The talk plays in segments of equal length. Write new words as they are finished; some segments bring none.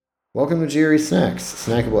Welcome to GRE Snacks,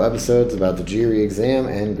 snackable episodes about the GRE exam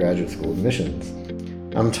and graduate school admissions.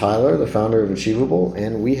 I'm Tyler, the founder of Achievable,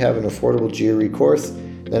 and we have an affordable GRE course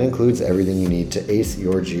that includes everything you need to ace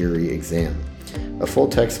your GRE exam. A full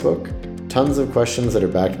textbook, tons of questions that are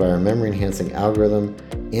backed by our memory-enhancing algorithm,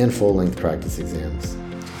 and full-length practice exams.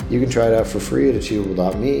 You can try it out for free at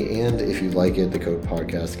achievable.me, and if you like it, the code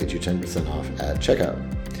podcast gets you 10% off at checkout.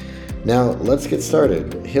 Now, let's get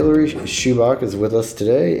started. Hillary Schubach is with us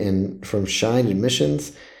today and from Shine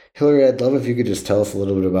Admissions. Hillary, I'd love if you could just tell us a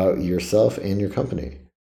little bit about yourself and your company.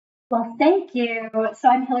 Well, thank you. So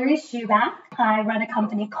I'm Hillary Schubach. I run a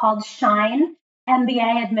company called Shine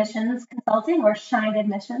MBA Admissions Consulting, or Shine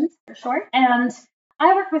Admissions for short. And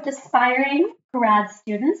I work with aspiring grad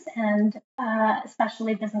students and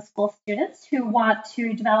especially business school students who want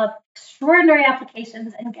to develop extraordinary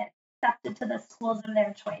applications and get accepted to the schools of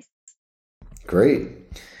their choice. Great.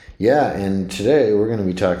 Yeah, and today we're going to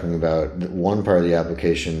be talking about one part of the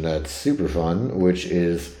application that's super fun, which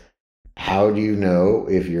is how do you know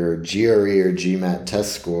if your GRE or GMAT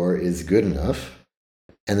test score is good enough?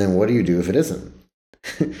 And then what do you do if it isn't?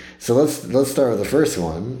 So let's start with the first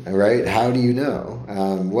one, right? How do you know?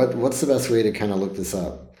 What's the best way to kind of look this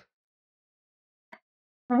up?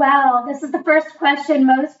 Well, this is the first question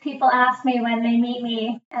most people ask me when they meet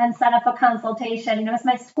me and set up a consultation. Is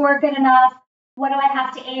my score good enough? What do I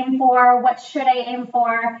have to aim for? What should I aim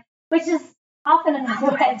for? Which is often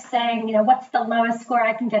another way of saying, what's the lowest score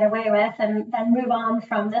I can get away with, and then move on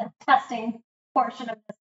from the testing portion of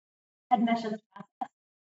this admissions process.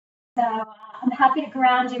 So I'm happy to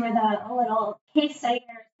ground you with a little case study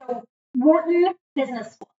here. So Wharton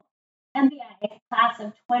Business School, MBA, class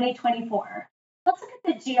of 2024. Let's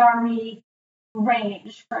look at the GRE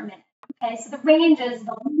range for a minute. Okay, so the range is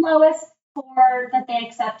the lowest score that they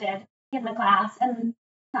accepted in the class and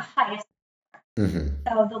the highest. Mm-hmm.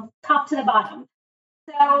 So the top to the bottom.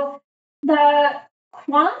 So the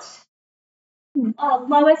quant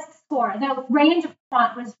lowest score, the range of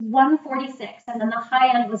quant was 146, and then the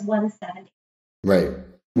high end was 170. Right,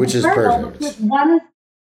 which is verbal perfect. Was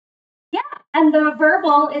and the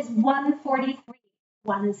verbal is 143,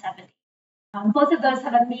 170. Both of those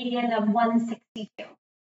have a median of 162.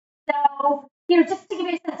 So, just to give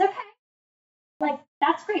you a sense, okay,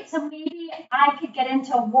 that's great. So maybe I could get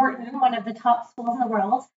into Wharton, one of the top schools in the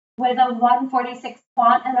world, with a 146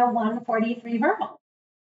 quant and a 143 verbal.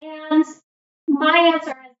 And my answer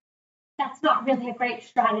is that's not really a great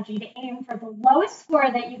strategy to aim for the lowest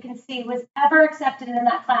score that you can see was ever accepted in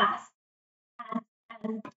that class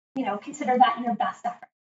and consider that your best effort.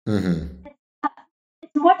 Mm-hmm.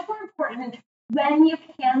 It's much more important when you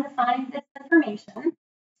can find this information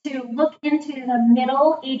to look into the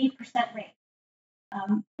middle 80% range.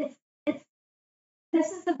 This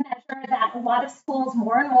is a measure that a lot of schools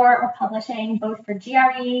more and more are publishing, both for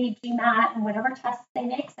GRE, GMAT, and whatever tests they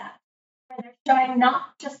may accept, where they're showing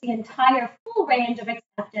not just the entire full range of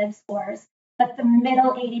accepted scores, but the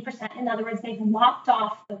middle 80%. In other words, they've lopped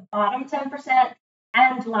off the bottom 10%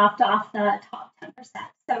 and lopped off the top 10%.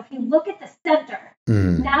 So if you look at the center,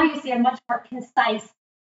 now you see a much more concise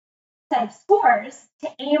set of scores to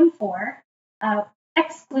aim for,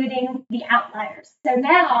 excluding the outliers. So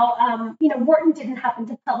now, Wharton didn't happen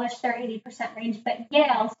to publish their 80% range, but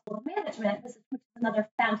Yale School of Management, which is another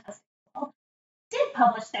fantastic school, did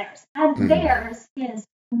publish theirs. And theirs is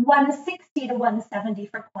 160 to 170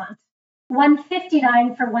 for quant,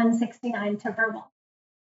 159 for 169 to verbal.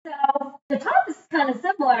 So the top is kind of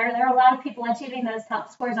similar. There are a lot of people achieving those top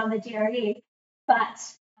scores on the GRE,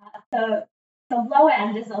 but the low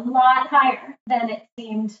end is a lot higher than it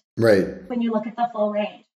seemed when you look at the full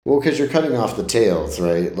range. Well, because you're cutting off the tails,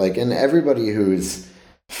 right? And everybody who's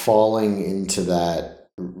falling into that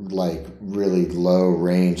really low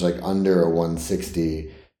range, like under a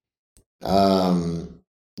 160,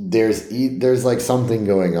 there's something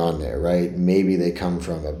going on there, right? Maybe they come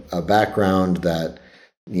from a background that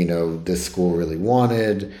this school really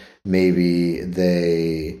wanted. Maybe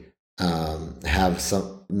they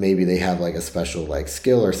maybe they have a special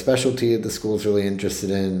skill or specialty that the school's really interested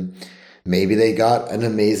in. Maybe they got an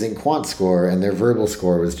amazing quant score and their verbal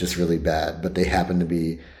score was just really bad, but they happen to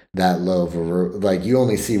be that low for you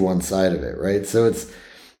only see one side of it, right? So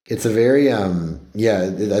it's a very I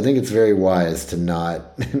think it's very wise to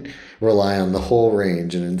not rely on the whole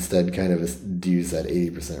range and instead kind of use that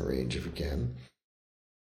 80% range if you can.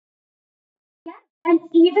 Yeah, and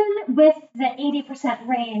even with the 80%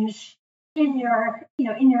 range in your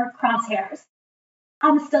crosshairs,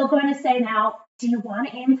 I'm still going to say now, do you want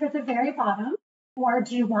to aim for the very bottom, or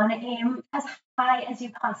do you want to aim as high as you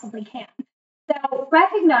possibly can? So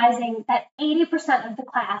recognizing that 80% of the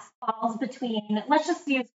class falls between, let's just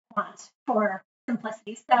use quant for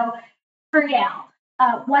simplicity. So for Yale,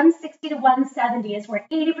 160 to 170 is where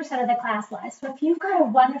 80% of the class lies. So if you've got a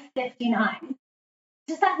 159,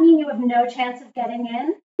 does that mean you have no chance of getting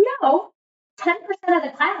in? No. 10% of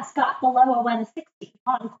the class got below a 160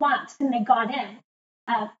 on quant and they got in.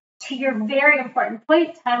 To your very important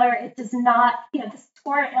point, Tyler, it does not, the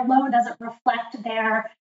score alone doesn't reflect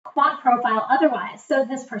their quant profile otherwise. So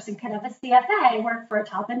this person could have a CFA, work for a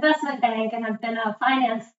top investment bank, and have been a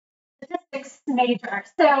finance statistics major.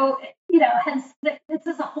 So, hence this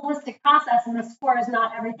is a holistic process and the score is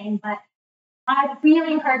not everything. But I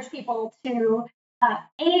really encourage people to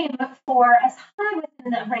aim for as high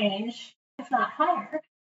within the range, if not higher,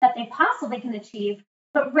 that they possibly can achieve,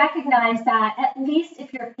 but recognize that at least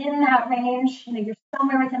if you're in that range, you're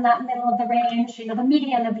somewhere within that middle of the range. The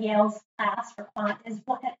median of Yale's class for quant is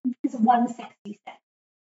 166.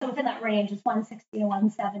 So within that range is 160 to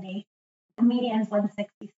 170. The median is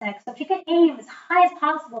 166. So if you can aim as high as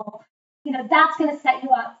possible, that's going to set you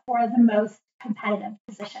up for the most competitive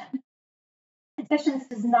position. Admissions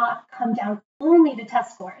does not come down only to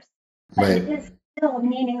test scores, but Right. it is still a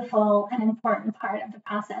meaningful and important part of the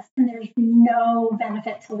process. And there's no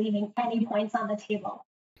benefit to leaving any points on the table.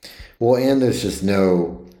 Well, and there's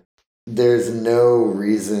no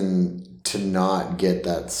reason to not get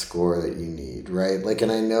that score that you need, right? Like,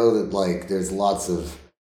 and I know that like there's lots of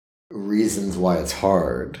reasons why it's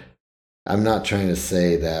hard. I'm not trying to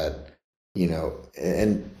say that,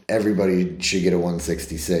 and everybody should get a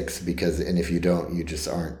 166 because, and if you don't, you just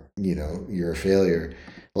aren't, you're a failure.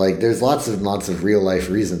 Like there's lots of real life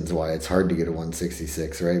reasons why it's hard to get a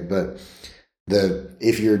 166, right? But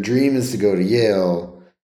if your dream is to go to Yale,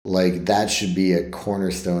 like that should be a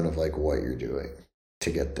cornerstone of like what you're doing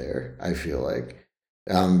to get there. I feel like.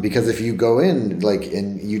 Because if you go in like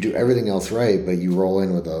and you do everything else right, but you roll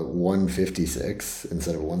in with a 156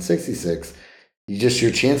 instead of a 166,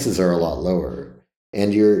 your chances are a lot lower,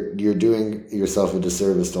 and you're doing yourself a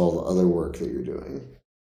disservice to all the other work that you're doing.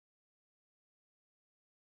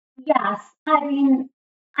 Yes, I mean,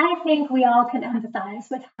 I think we all can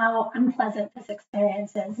empathize with how unpleasant this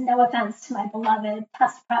experience is. No offense to my beloved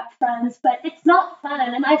test prep friends, but it's not fun.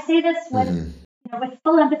 And I say this with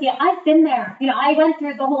full empathy. I've been there. I went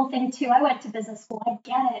through the whole thing too. I went to business school. I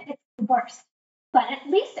get it. It's the worst. But at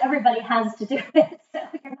least everybody has to do it. So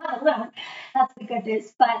you're not alone. That's the good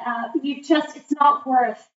news. But it's not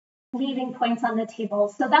worth leaving points on the table.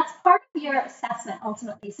 So that's part of your assessment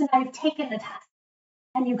ultimately. So now you've taken the test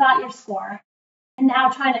and you got your score. And now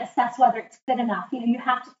trying to assess whether it's good enough. You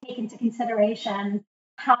have to take into consideration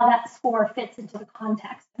how that score fits into the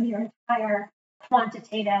context of your entire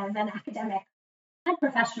quantitative and academic and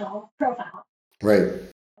professional profile. Right.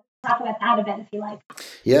 Talk about that a bit if you like.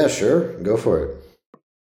 Yeah, sure. Go for it.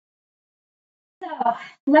 So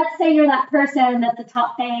let's say you're that person at the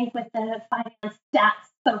top bank with the finance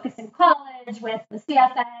stats focus in college, with the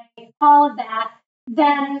CFA, all of that.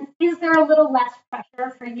 Then is there a little less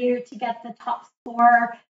pressure for you to get the top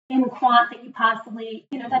score in quant that you possibly,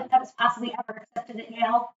 that was possibly ever accepted at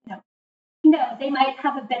Yale? No, they might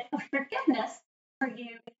have a bit of forgiveness for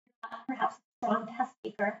you if you're not perhaps a strong test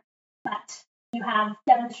taker, but you have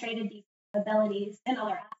demonstrated these abilities in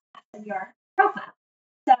other aspects of your profile.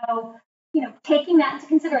 So, taking that into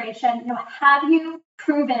consideration, have you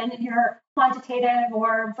proven your quantitative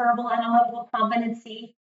or verbal analytical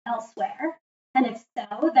competency elsewhere? And if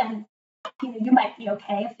so, then you might be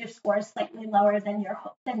okay if your score is slightly lower than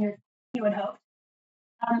you would hope.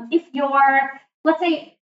 If let's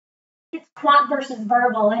say it's quant versus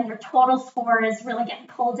verbal, and your total score is really getting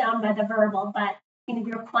pulled down by the verbal, but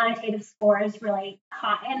your quantitative score is really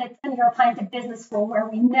high, and you're applying to business school where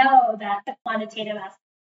we know that the quantitative aspect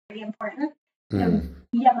is pretty important. So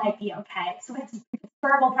you might be okay. So if it's a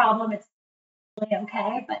verbal problem, it's really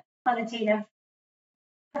okay, but quantitative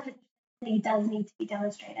does need to be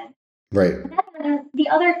demonstrated. Right. And then the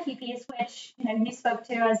other key piece, which you spoke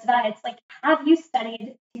to, is that it's like, have you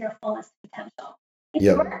studied to your fullest potential? If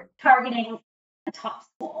you're targeting a top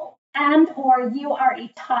school and or you are a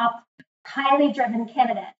top highly driven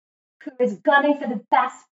candidate who is gunning for the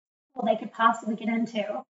best school they could possibly get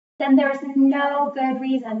into, then there's no good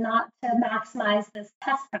reason not to maximize this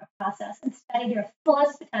test prep process and study to your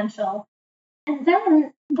fullest potential. And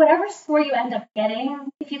then whatever score you end up getting,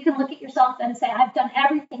 if you can look at yourself and say, I've done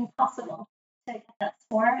everything possible to get that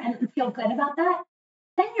score and feel good about that,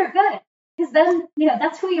 then you're good. Because then,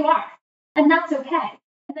 that's who you are. And that's okay.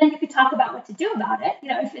 And then you could talk about what to do about it,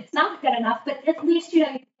 if it's not good enough, but at least, you've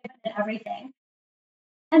given it everything.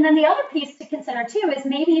 And then the other piece to consider too is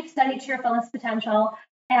maybe you've studied to your fullest potential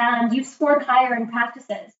and you've scored higher in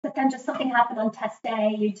practices, but then just something happened on test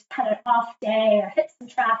day, you just had an off day or hit some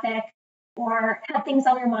traffic or had things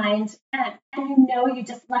on your mind, and you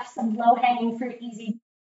just left some low hanging fruit, easy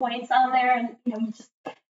points on there, and you just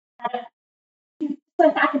had a, you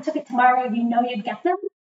went back and took it tomorrow, you'd get them,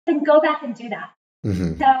 then go back and do that.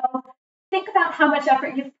 Mm-hmm. So think about how much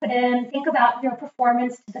effort you've put in, think about your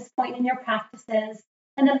performance to this point in your practices,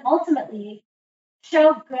 and then ultimately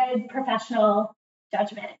show good professional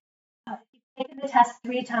judgment. If you've taken the test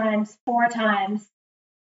 3 times, 4 times,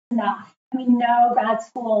 enough. I mean, no grad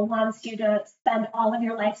school wants you to spend all of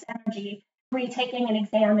your life's energy retaking an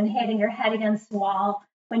exam and hitting your head against the wall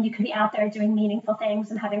when you could be out there doing meaningful things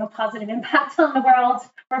and having a positive impact on the world,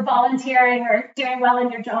 or volunteering or doing well in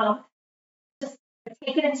your job. Just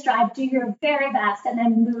take it in stride, do your very best, and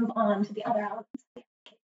then move on to the other elements.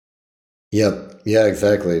 Yep. Yeah,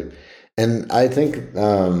 exactly. And I think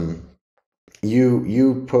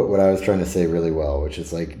you put what I was trying to say really well, which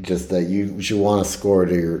is like just that you should want to score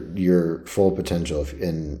to your full potential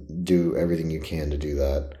and do everything you can to do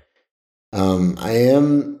that. I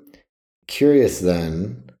am curious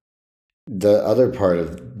then. The other part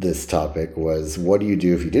of this topic was, what do you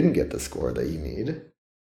do if you didn't get the score that you need?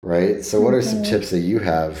 Right? So what are some tips that you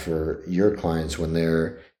have for your clients when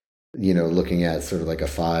they're, looking at sort of like a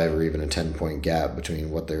 5 or even a 10-point gap between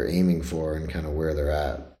what they're aiming for and kind of where they're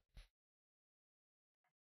at?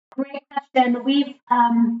 Great question. We've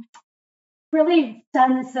really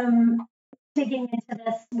done some digging into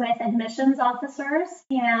this with admissions officers.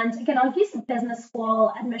 And again, I'll use the business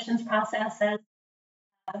school admissions process as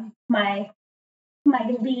my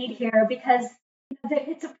lead here, because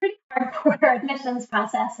it's a pretty hardcore admissions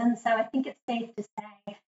process. And so I think it's safe to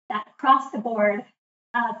say that across the board,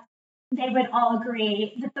 they would all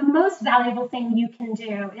agree that the most valuable thing you can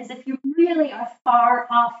do is if you really are far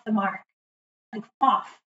off the mark, like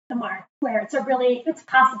off the mark, where it's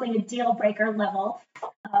possibly a deal breaker level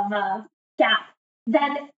of a gap,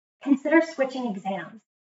 then consider switching exams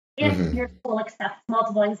if your school accepts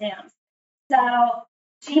multiple exams. So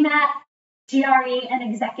GMAT, GRE, and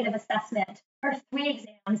executive assessment are 3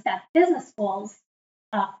 exams that business schools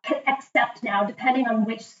can accept now, depending on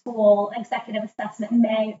which school executive assessment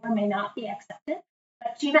may or may not be accepted.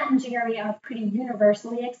 But GMAT and GRE are pretty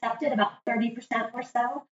universally accepted. About 30% or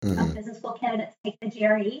so of business school candidates take the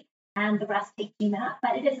GRE and the rest take GMAT.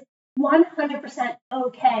 But it is 100%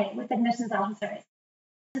 okay with admissions officers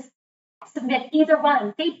to submit either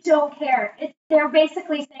one. They don't care. They're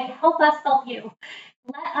basically saying, help us help you.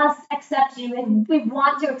 Let us accept you, and we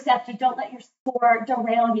want to accept you. Don't let your score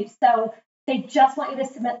derail you. So they just want you to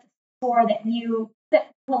submit the score that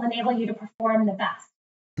will enable you to perform the best.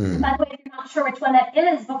 And by the way, if you're not sure which one that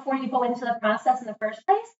is before you go into the process in the first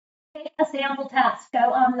place, take a sample test. Go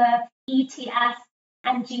on the ETS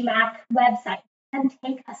and GMAC website and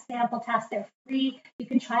take a sample test. They're free. You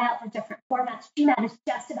can try out the different formats. GMAT is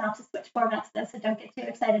just about to switch formats, though, so don't get too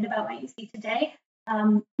excited about what you see today.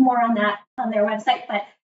 More on that on their website. But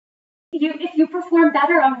if you perform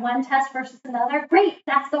better on one test versus another, great.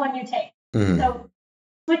 That's the one you take. So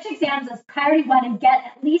switch exams as priority 1 and get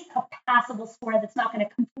at least a passable score that's not going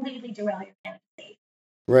to completely derail your candidacy.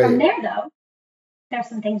 Right. From there, though, there's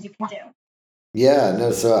some things you can do. Yeah,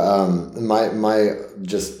 no, so my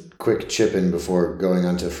just quick chip in before going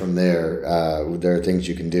on to from there, there are things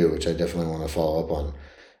you can do, which I definitely want to follow up on,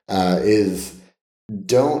 is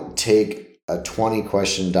don't take a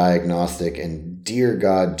 20-question diagnostic, and dear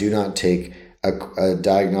God, do not take a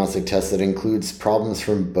diagnostic test that includes problems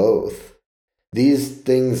from both. These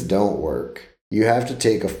things don't work. You have to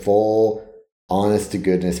take a full, honest to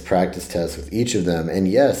goodness practice test with each of them. And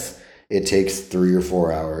yes, it takes 3 or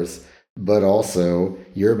 4 hours, but also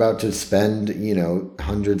you're about to spend,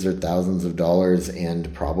 hundreds or thousands of dollars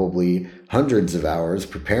and probably hundreds of hours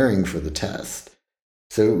preparing for the test.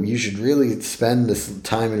 So you should really spend this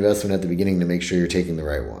time investment at the beginning to make sure you're taking the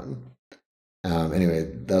right one. Anyway,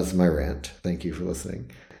 that's my rant. Thank you for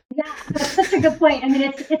listening. Yeah, that's such a good point. I mean,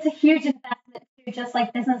 it's a huge investment too, just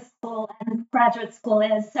like business school and graduate school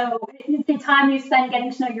is. So the time you spend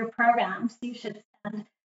getting to know your programs, you should spend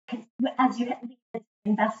as you lead this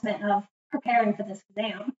investment of preparing for this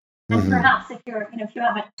exam. And perhaps if you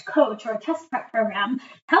have a coach or a test prep program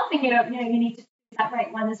helping you, you need to choose that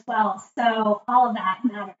right one as well. So all of that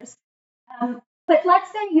matters. But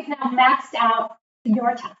let's say you've now maxed out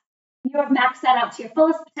your test. You have maxed that out to your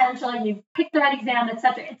fullest potential. You've picked the right exam,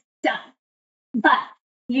 etc. It's done. But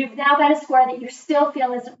you've now got a score that you still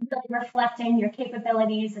feel is really reflecting your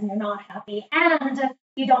capabilities, and you're not happy. And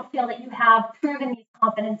you don't feel that you have proven these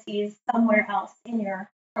competencies somewhere else in your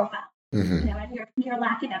profile, Mm-hmm. and you're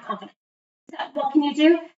lacking that confidence. So what can you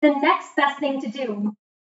do? The next best thing to do,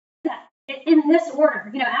 that in this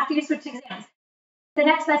order, after you switch exams, the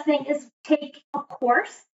next best thing is take a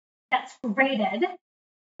course that's graded,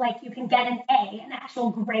 like you can get an A, an actual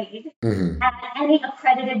grade, Mm-hmm. at any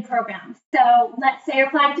accredited program. So let's say you're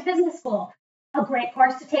applying to business school. A great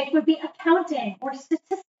course to take would be accounting or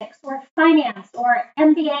statistics or finance or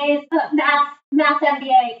MBAs, math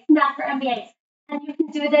MBA, math for MBAs. And you can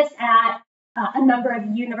do this at a number of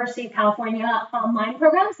University of California online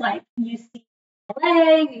programs like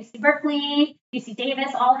UCLA, UC Berkeley, UC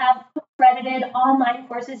Davis, all have accredited online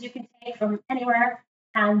courses you can take from anywhere.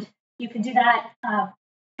 And you can do that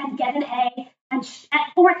and get an A,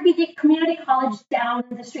 or it could be the community college down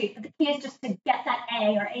the street. But the key is just to get that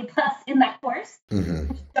A or A plus in that course, Mm-hmm.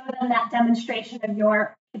 and show them that demonstration of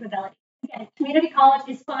your capability. Again, community college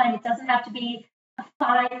is fine. It doesn't have to be a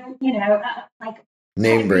fine, like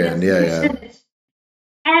Name brand. Yeah.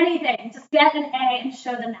 anything. Just get an A and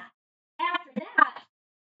show them that. After that,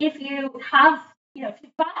 if you have, if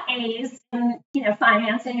you've got A's in,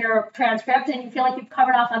 finance in your transcript and you feel like you've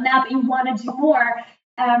covered off on that, but you want to do more,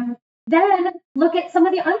 then look at some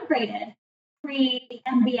of the ungraded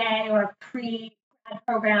pre-MBA or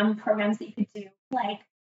pre-grad programs that you could do. Like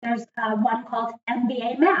there's one called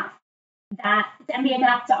MBA Math. It's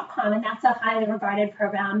MBAmath.com, and that's a highly regarded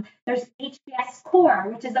program. There's HBS Core,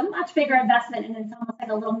 which is a much bigger investment, and it's almost like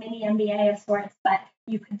a little mini MBA of sorts, but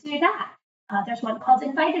you could do that. There's one called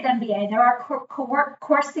Invited MBA. There are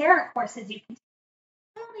Coursera courses you can take.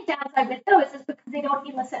 The only downside with those is because they don't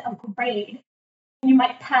elicit a grade. You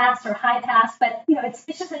might pass or high pass, but it's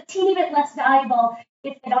just a teeny bit less valuable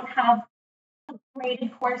if they don't have a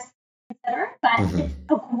graded course to consider. But Mm-hmm. it's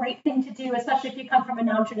a great thing to do, especially if you come from a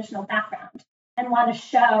non-traditional background and want to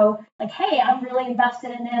show, like, hey, I'm really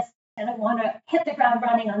invested in this, and I want to hit the ground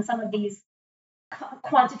running on some of these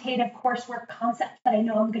quantitative coursework concepts that I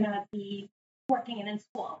know I'm going to be working in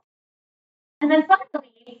school. And then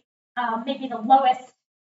finally, maybe the lowest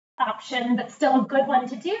option, but still a good one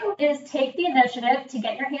to do, is take the initiative to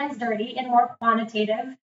get your hands dirty in more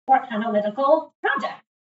quantitative or analytical projects,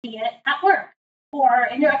 be it at work or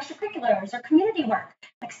in your extracurriculars or community work.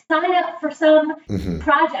 Like sign up for some Mm-hmm.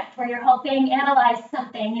 project where you're helping analyze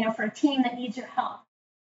something, for a team that needs your help.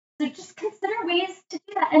 So just consider ways to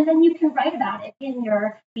do that, and then you can write about it be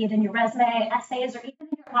it in your resume, essays, or even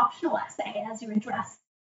in your optional essay as you address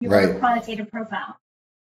your Right. quantitative profile.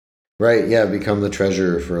 Right, yeah, become the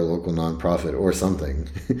treasurer for a local nonprofit or something.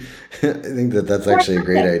 I think that's actually a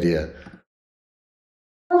great idea.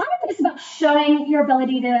 A lot of it is about showing your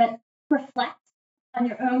ability to reflect on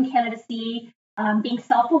your own candidacy, being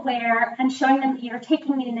self-aware, and showing them that you're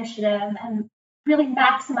taking the initiative and really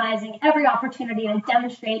maximizing every opportunity to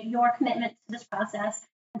demonstrate your commitment to this process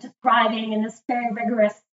and to thriving in this very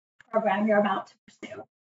rigorous program you're about to pursue.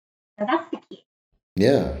 So that's the key.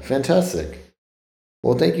 Yeah, fantastic.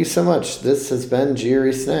 Well, thank you so much. This has been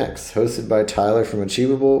GRE Snacks, hosted by Tyler from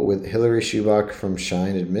Achievable with Hillary Schubach from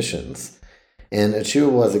Shine Admissions. And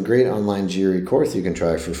Achievable has a great online GRE course you can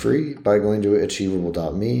try for free by going to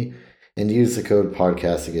achievable.me and use the code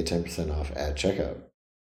podcast to get 10% off at checkout.